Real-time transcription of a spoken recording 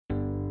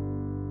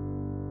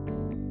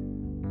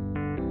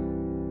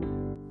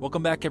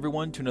Welcome back,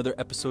 everyone, to another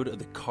episode of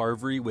The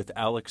Carvery with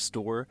Alex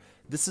Dorr.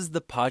 This is the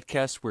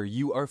podcast where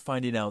you are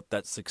finding out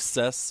that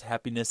success,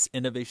 happiness,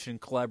 innovation,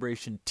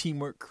 collaboration,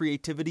 teamwork,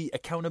 creativity,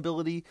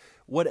 accountability,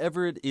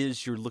 whatever it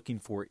is you're looking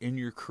for in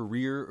your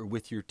career or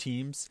with your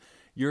teams,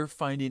 you're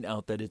finding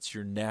out that it's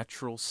your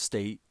natural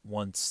state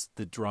once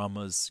the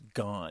drama's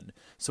gone.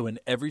 So in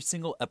every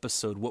single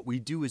episode, what we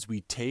do is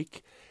we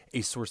take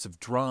a source of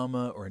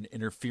drama or an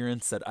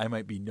interference that I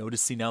might be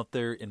noticing out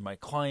there in my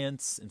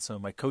clients, in some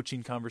of my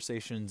coaching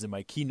conversations, in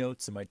my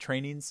keynotes, in my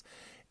trainings,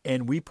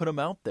 and we put them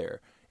out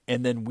there.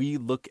 And then we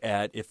look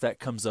at, if that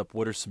comes up,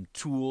 what are some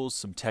tools,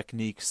 some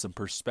techniques, some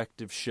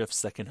perspective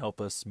shifts that can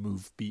help us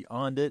move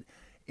beyond it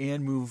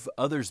and move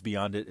others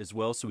beyond it as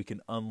well, so we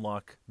can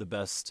unlock the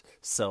best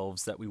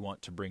selves that we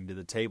want to bring to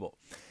the table.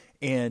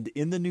 And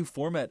in the new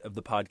format of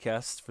the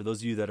podcast, for those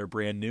of you that are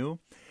brand new,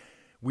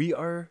 we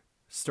are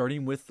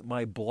starting with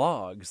my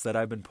blogs that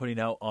I've been putting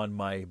out on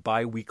my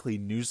bi-weekly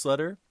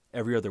newsletter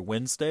every other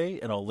Wednesday,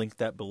 and I'll link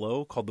that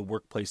below, called the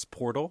Workplace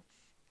Portal.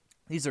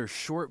 These are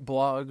short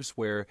blogs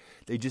where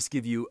they just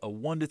give you a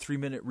 1 to 3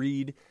 minute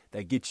read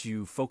that gets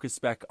you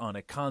focused back on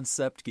a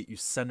concept, get you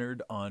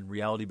centered on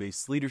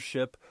reality-based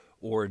leadership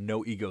or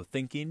no ego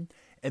thinking.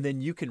 And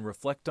then you can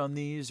reflect on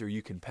these or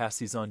you can pass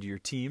these on to your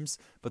teams.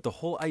 But the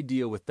whole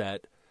idea with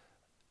that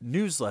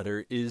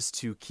newsletter is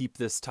to keep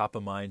this top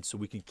of mind so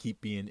we can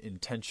keep being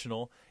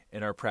intentional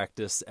in our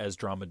practice as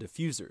drama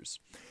diffusers.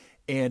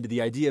 And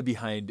the idea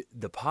behind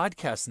the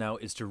podcast now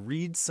is to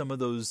read some of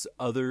those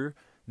other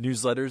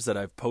newsletters that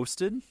I've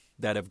posted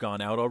that have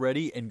gone out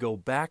already and go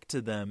back to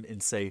them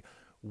and say,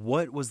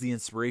 what was the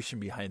inspiration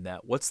behind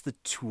that? What's the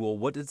tool?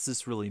 What does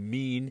this really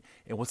mean?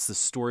 And what's the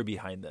story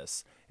behind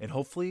this? And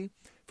hopefully,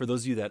 for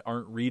those of you that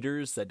aren't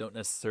readers, that don't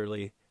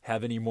necessarily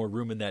have any more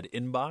room in that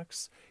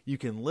inbox, you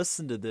can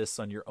listen to this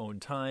on your own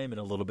time in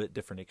a little bit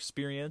different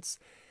experience,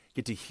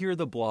 get to hear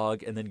the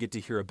blog, and then get to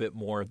hear a bit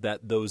more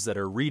that those that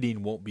are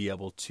reading won't be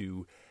able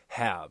to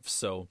have.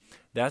 So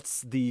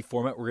that's the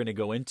format we're going to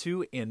go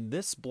into. And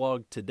this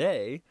blog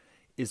today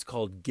is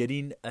called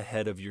Getting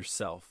Ahead of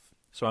Yourself.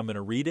 So I'm going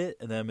to read it,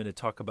 and then I'm going to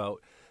talk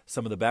about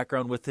some of the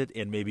background with it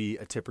and maybe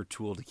a tip or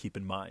tool to keep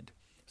in mind.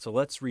 So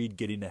let's read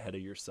Getting Ahead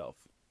of Yourself.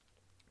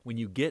 When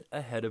you get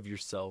ahead of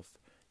yourself,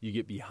 you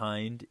get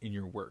behind in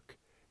your work.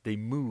 They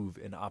move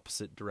in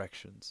opposite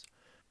directions.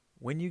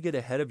 When you get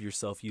ahead of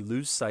yourself, you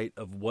lose sight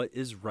of what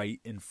is right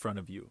in front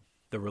of you.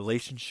 The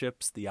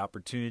relationships, the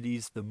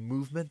opportunities, the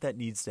movement that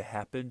needs to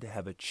happen to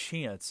have a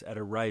chance at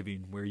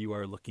arriving where you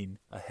are looking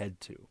ahead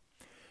to.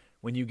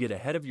 When you get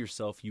ahead of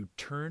yourself, you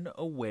turn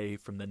away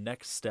from the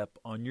next step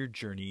on your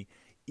journey,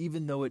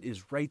 even though it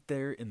is right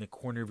there in the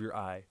corner of your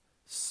eye,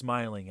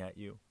 smiling at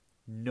you,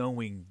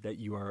 knowing that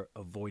you are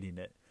avoiding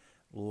it,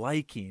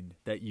 liking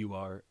that you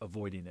are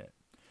avoiding it.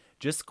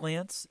 Just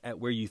glance at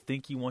where you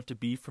think you want to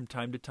be from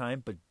time to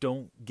time, but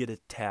don't get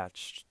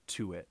attached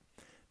to it.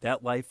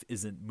 That life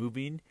isn't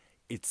moving.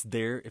 It's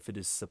there if it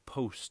is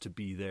supposed to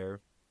be there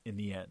in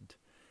the end.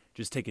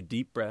 Just take a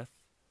deep breath,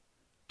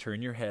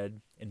 turn your head,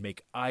 and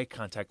make eye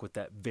contact with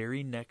that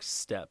very next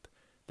step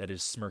that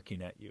is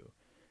smirking at you,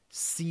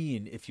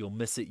 seeing if you'll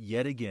miss it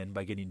yet again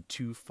by getting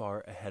too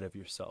far ahead of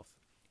yourself.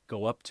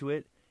 Go up to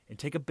it and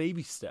take a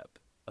baby step,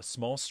 a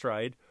small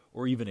stride,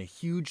 or even a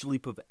huge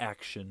leap of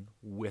action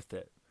with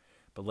it.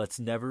 But let's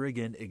never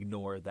again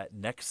ignore that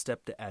next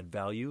step to add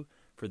value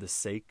for the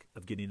sake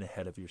of getting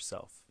ahead of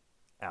yourself.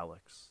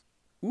 Alex.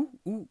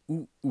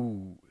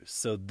 Ooh.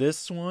 So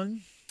this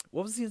one,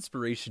 what was the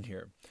inspiration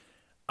here?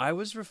 I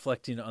was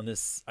reflecting on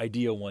this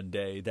idea one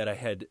day that I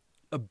had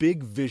a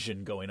big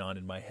vision going on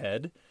in my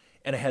head,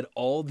 and I had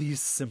all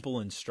these simple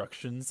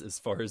instructions as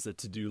far as a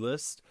to-do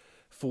list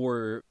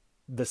for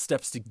the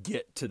steps to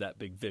get to that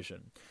big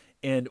vision.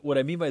 And what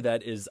I mean by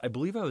that is I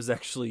believe I was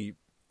actually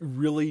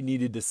really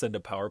needed to send a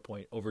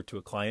PowerPoint over to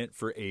a client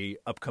for a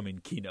upcoming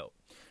keynote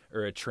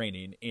or a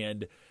training.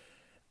 And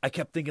I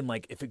kept thinking,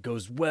 like, if it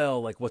goes well,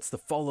 like, what's the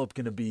follow-up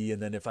going to be?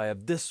 And then if I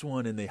have this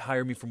one and they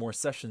hire me for more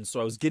sessions. So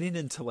I was getting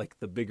into like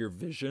the bigger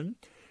vision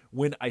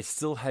when I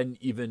still hadn't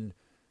even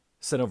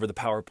sent over the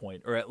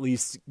PowerPoint, or at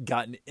least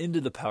gotten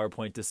into the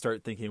PowerPoint to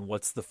start thinking,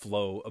 what's the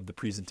flow of the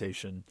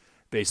presentation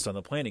based on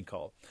the planning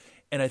call?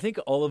 And I think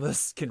all of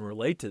us can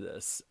relate to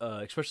this,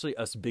 especially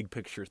us big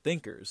picture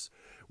thinkers,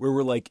 where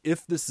we're like,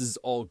 if this is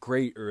all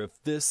great, or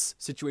if this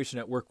situation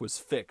at work was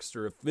fixed,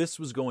 or if this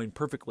was going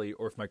perfectly,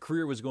 or if my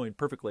career was going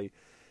perfectly,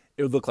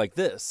 it would look like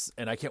this,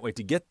 and I can't wait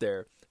to get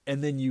there.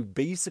 And then you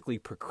basically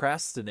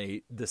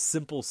procrastinate the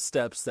simple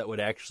steps that would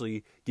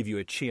actually give you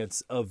a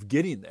chance of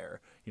getting there,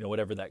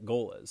 whatever that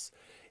goal is.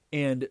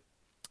 And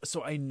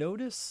so I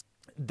notice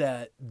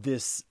that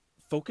this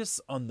focus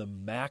on the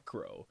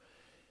macro,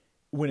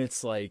 when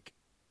it's like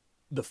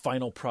the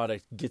final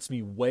product, gets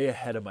me way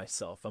ahead of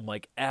myself. I'm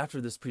like, after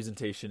this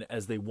presentation,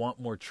 as they want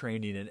more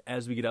training and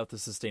as we get out to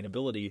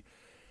sustainability,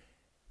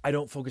 I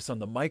don't focus on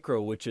the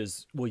micro, which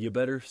is, well, you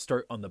better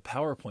start on the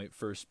PowerPoint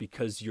first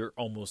because you're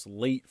almost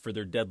late for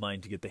their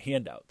deadline to get the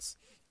handouts.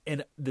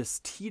 And this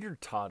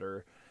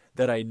teeter-totter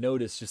that I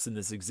noticed just in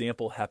this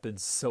example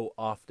happens so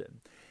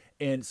often.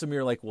 And some of you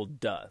are like, well,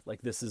 duh,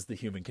 like this is the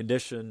human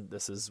condition.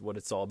 This is what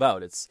it's all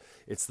about. It's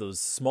those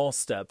small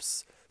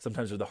steps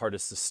sometimes are the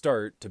hardest to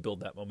start to build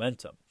that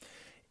momentum.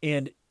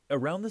 And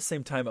around the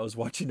same time, I was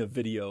watching a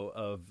video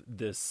of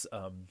this,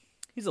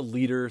 he's a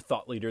leader,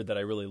 thought leader that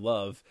I really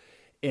love.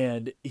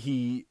 And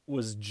he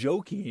was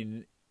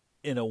joking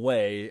in a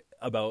way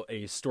about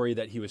a story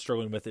that he was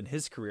struggling with in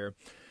his career.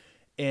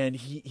 And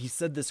he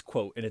said this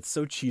quote, and it's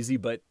so cheesy,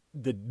 but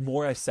the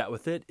more I sat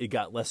with it, it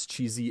got less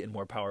cheesy and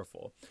more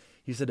powerful.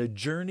 He said, a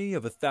journey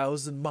of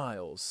 1,000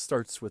 miles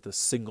starts with a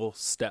single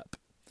step.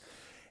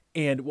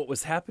 And what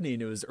was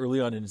happening, it was early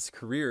on in his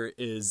career,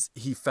 is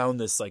he found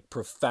this like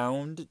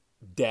profound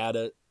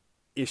data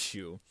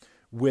issue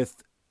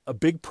with a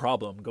big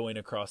problem going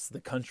across the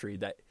country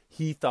that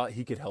he thought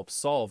he could help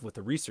solve with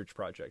a research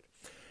project.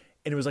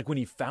 And it was like when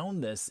he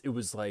found this, it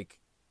was like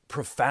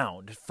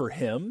profound for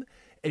him.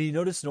 And he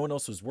noticed no one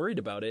else was worried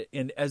about it.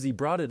 And as he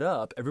brought it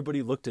up,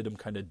 everybody looked at him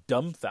kind of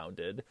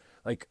dumbfounded,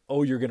 like,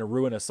 oh, you're going to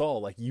ruin us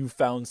all. Like you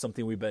found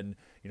something we've been,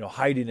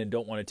 hiding and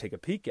don't want to take a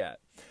peek at.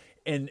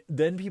 And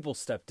then people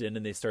stepped in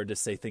and they started to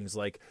say things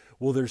like,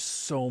 well, there's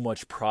so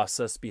much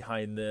process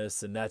behind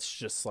this. And that's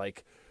just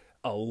like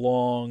a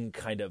long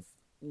kind of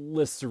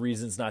list of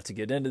reasons not to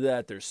get into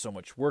that. There's so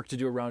much work to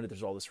do around it.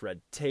 There's all this red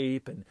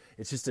tape. And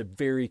it's just a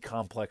very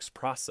complex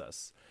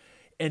process.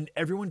 And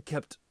everyone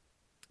kept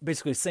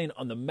basically saying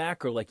on the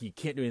macro, like, you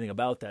can't do anything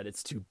about that.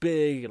 It's too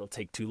big. It'll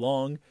take too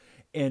long.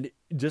 And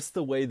just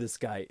the way this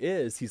guy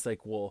is, he's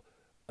like, well,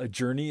 a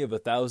journey of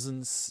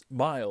 1,000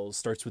 miles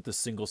starts with a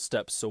single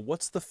step. So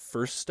what's the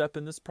first step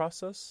in this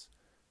process?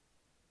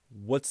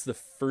 What's the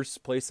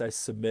first place I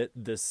submit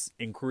this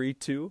inquiry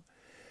to?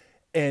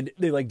 And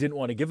they didn't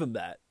want to give him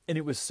that. And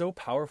it was so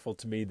powerful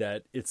to me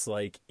that it's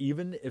like,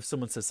 even if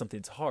someone says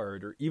something's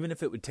hard, or even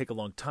if it would take a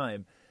long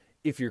time,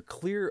 if you're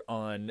clear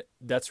on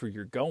that's where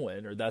you're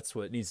going, or that's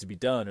what needs to be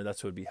done, or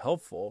that's what would be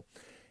helpful,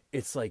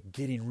 it's like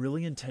getting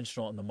really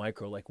intentional on the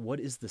micro. Like, what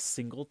is the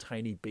single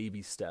tiny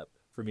baby step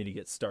for me to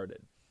get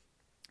started?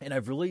 And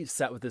I've really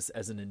sat with this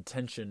as an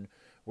intention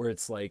where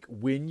it's like,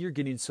 when you're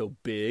getting so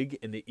big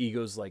and the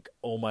ego's like,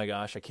 oh my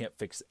gosh, I can't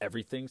fix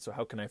everything, so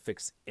how can I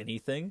fix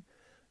anything?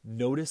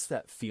 Notice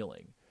that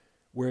feeling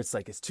where it's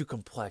like, it's too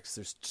complex.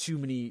 There's too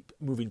many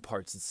moving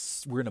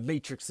parts. We're in a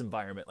matrix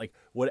environment. Like,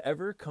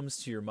 whatever comes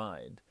to your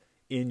mind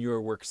in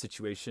your work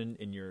situation,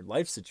 in your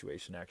life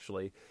situation,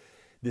 actually,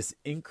 this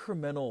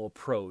incremental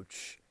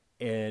approach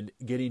and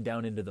getting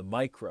down into the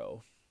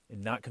micro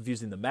and not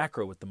confusing the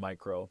macro with the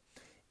micro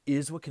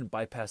is what can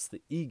bypass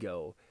the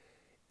ego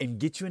and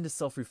get you into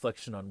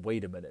self-reflection on,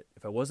 wait a minute,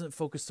 if I wasn't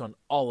focused on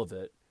all of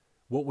it,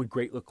 what would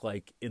great look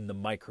like in the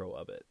micro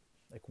of it?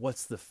 Like,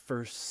 what's the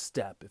first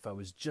step if I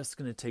was just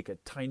going to take a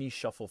tiny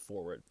shuffle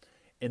forward?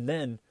 And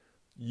then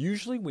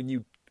usually when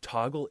you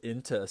toggle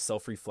into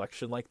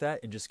self-reflection like that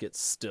and just get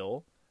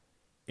still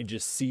and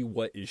just see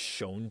what is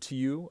shown to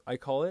you, I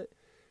call it,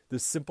 the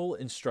simple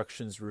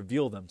instructions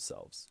reveal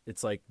themselves.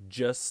 It's like,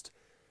 just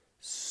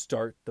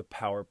start the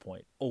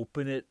PowerPoint,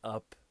 open it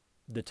up,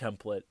 the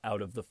template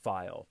out of the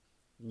file,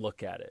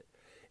 look at it.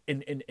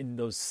 And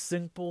those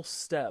simple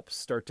steps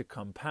start to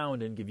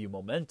compound and give you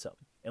momentum.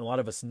 And a lot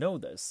of us know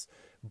this,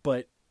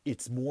 but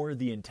it's more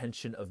the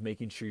intention of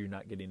making sure you're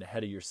not getting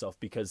ahead of yourself,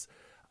 because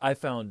I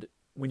found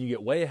when you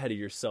get way ahead of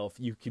yourself,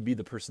 you can be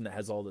the person that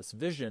has all this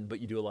vision,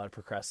 but you do a lot of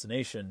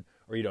procrastination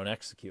or you don't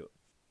execute.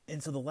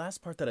 And so the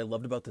last part that I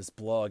loved about this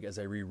blog as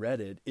I reread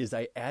it is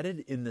I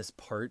added in this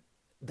part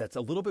that's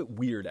a little bit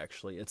weird,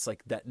 actually. It's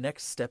like that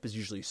next step is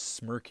usually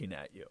smirking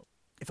at you.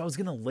 If I was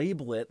going to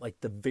label it, like,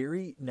 the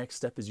very next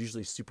step is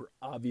usually super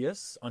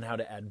obvious on how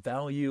to add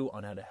value,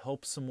 on how to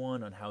help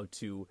someone, on how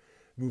to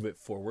move it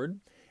forward.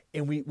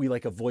 And we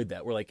like avoid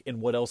that. We're like,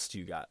 and what else do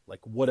you got? Like,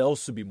 what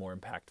else would be more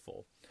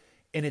impactful?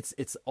 And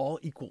it's all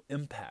equal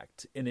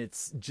impact. And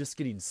it's just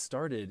getting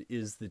started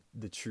is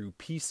the true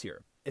piece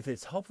here. If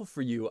it's helpful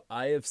for you,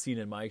 I have seen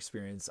in my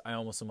experience, I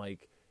almost am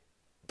like,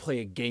 play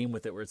a game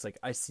with it where it's like,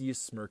 I see you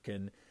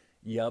smirking.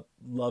 Yep,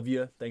 love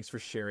you. Thanks for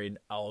sharing.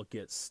 I'll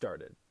get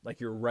started.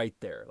 Like, you're right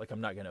there. Like, I'm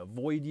not going to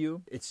avoid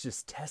you. It's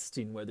just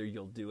testing whether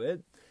you'll do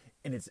it.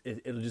 And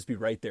it'll just be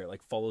right there,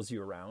 like follows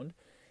you around.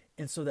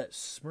 And so that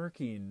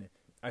smirking,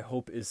 I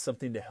hope, is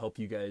something to help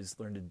you guys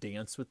learn to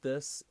dance with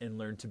this and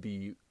learn to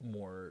be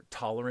more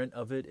tolerant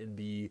of it and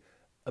be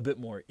a bit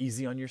more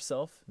easy on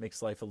yourself.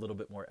 Makes life a little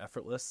bit more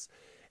effortless.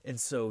 And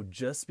so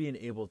just being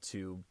able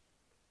to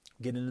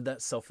get into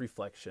that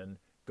self-reflection,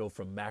 go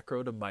from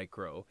macro to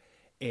micro,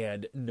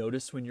 and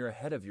notice when you're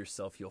ahead of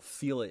yourself, you'll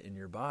feel it in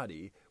your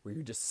body where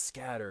you're just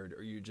scattered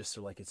or you're just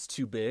like, it's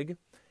too big.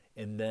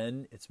 And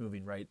then it's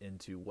moving right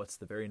into, what's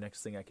the very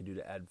next thing I can do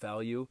to add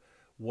value?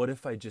 What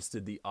if I just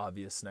did the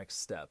obvious next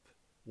step?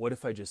 What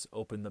if I just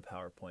opened the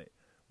PowerPoint?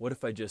 What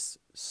if I just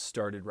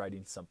started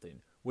writing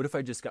something? What if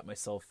I just got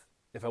myself,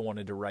 if I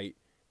wanted to write,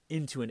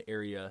 into an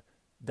area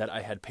that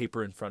I had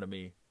paper in front of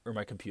me or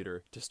my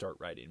computer to start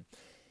writing?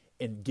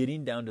 And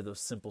getting down to those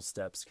simple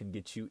steps can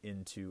get you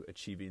into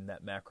achieving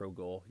that macro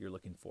goal you're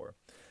looking for.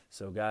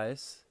 So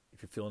guys,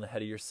 if you're feeling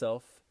ahead of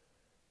yourself,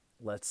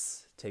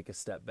 let's take a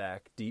step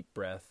back, deep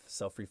breath,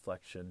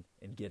 self-reflection,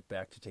 and get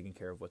back to taking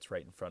care of what's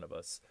right in front of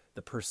us.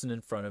 The person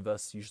in front of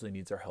us usually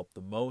needs our help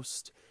the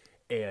most,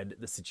 and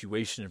the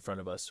situation in front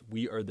of us,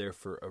 we are there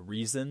for a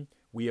reason.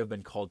 We have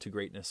been called to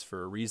greatness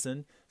for a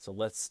reason. So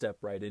let's step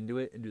right into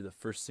it and do the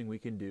first thing we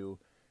can do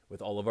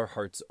with all of our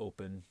hearts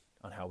open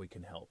on how we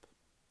can help.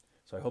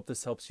 So I hope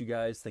this helps you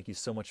guys. Thank you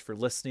so much for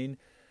listening.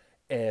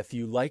 If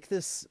you like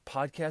this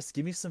podcast,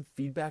 give me some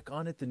feedback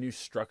on it, the new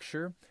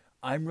structure.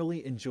 I'm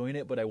really enjoying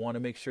it, but I want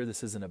to make sure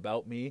this isn't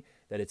about me,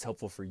 that it's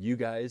helpful for you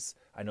guys.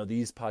 I know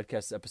these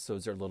podcast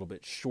episodes are a little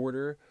bit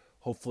shorter,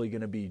 hopefully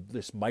going to be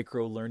this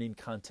micro learning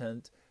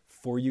content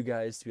for you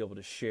guys to be able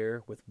to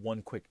share with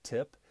one quick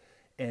tip.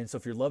 And so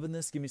if you're loving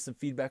this, give me some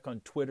feedback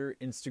on Twitter,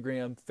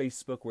 Instagram,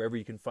 Facebook, wherever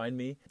you can find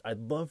me.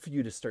 I'd love for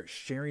you to start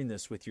sharing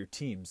this with your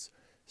teams.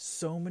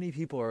 So many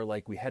people are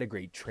like, we had a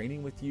great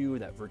training with you,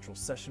 that virtual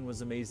session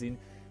was amazing,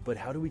 but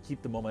how do we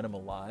keep the momentum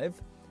alive?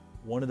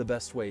 One of the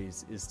best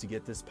ways is to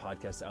get this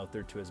podcast out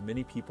there to as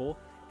many people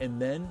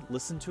and then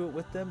listen to it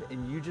with them,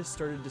 and you just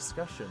start a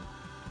discussion.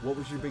 What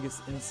was your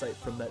biggest insight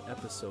from that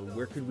episode?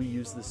 Where could we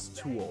use this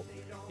tool?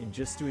 And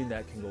just doing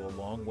that can go a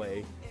long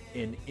way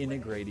in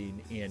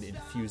integrating and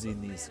infusing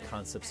these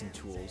concepts and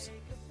tools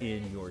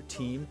in your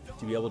team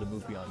to be able to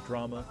move beyond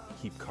drama,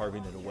 keep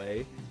carving it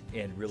away,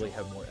 and really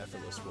have more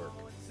effortless work.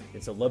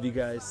 And so love you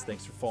guys.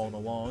 Thanks for following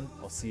along.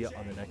 I'll see you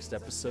on the next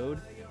episode,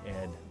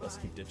 and let's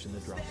keep ditching the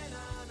drama.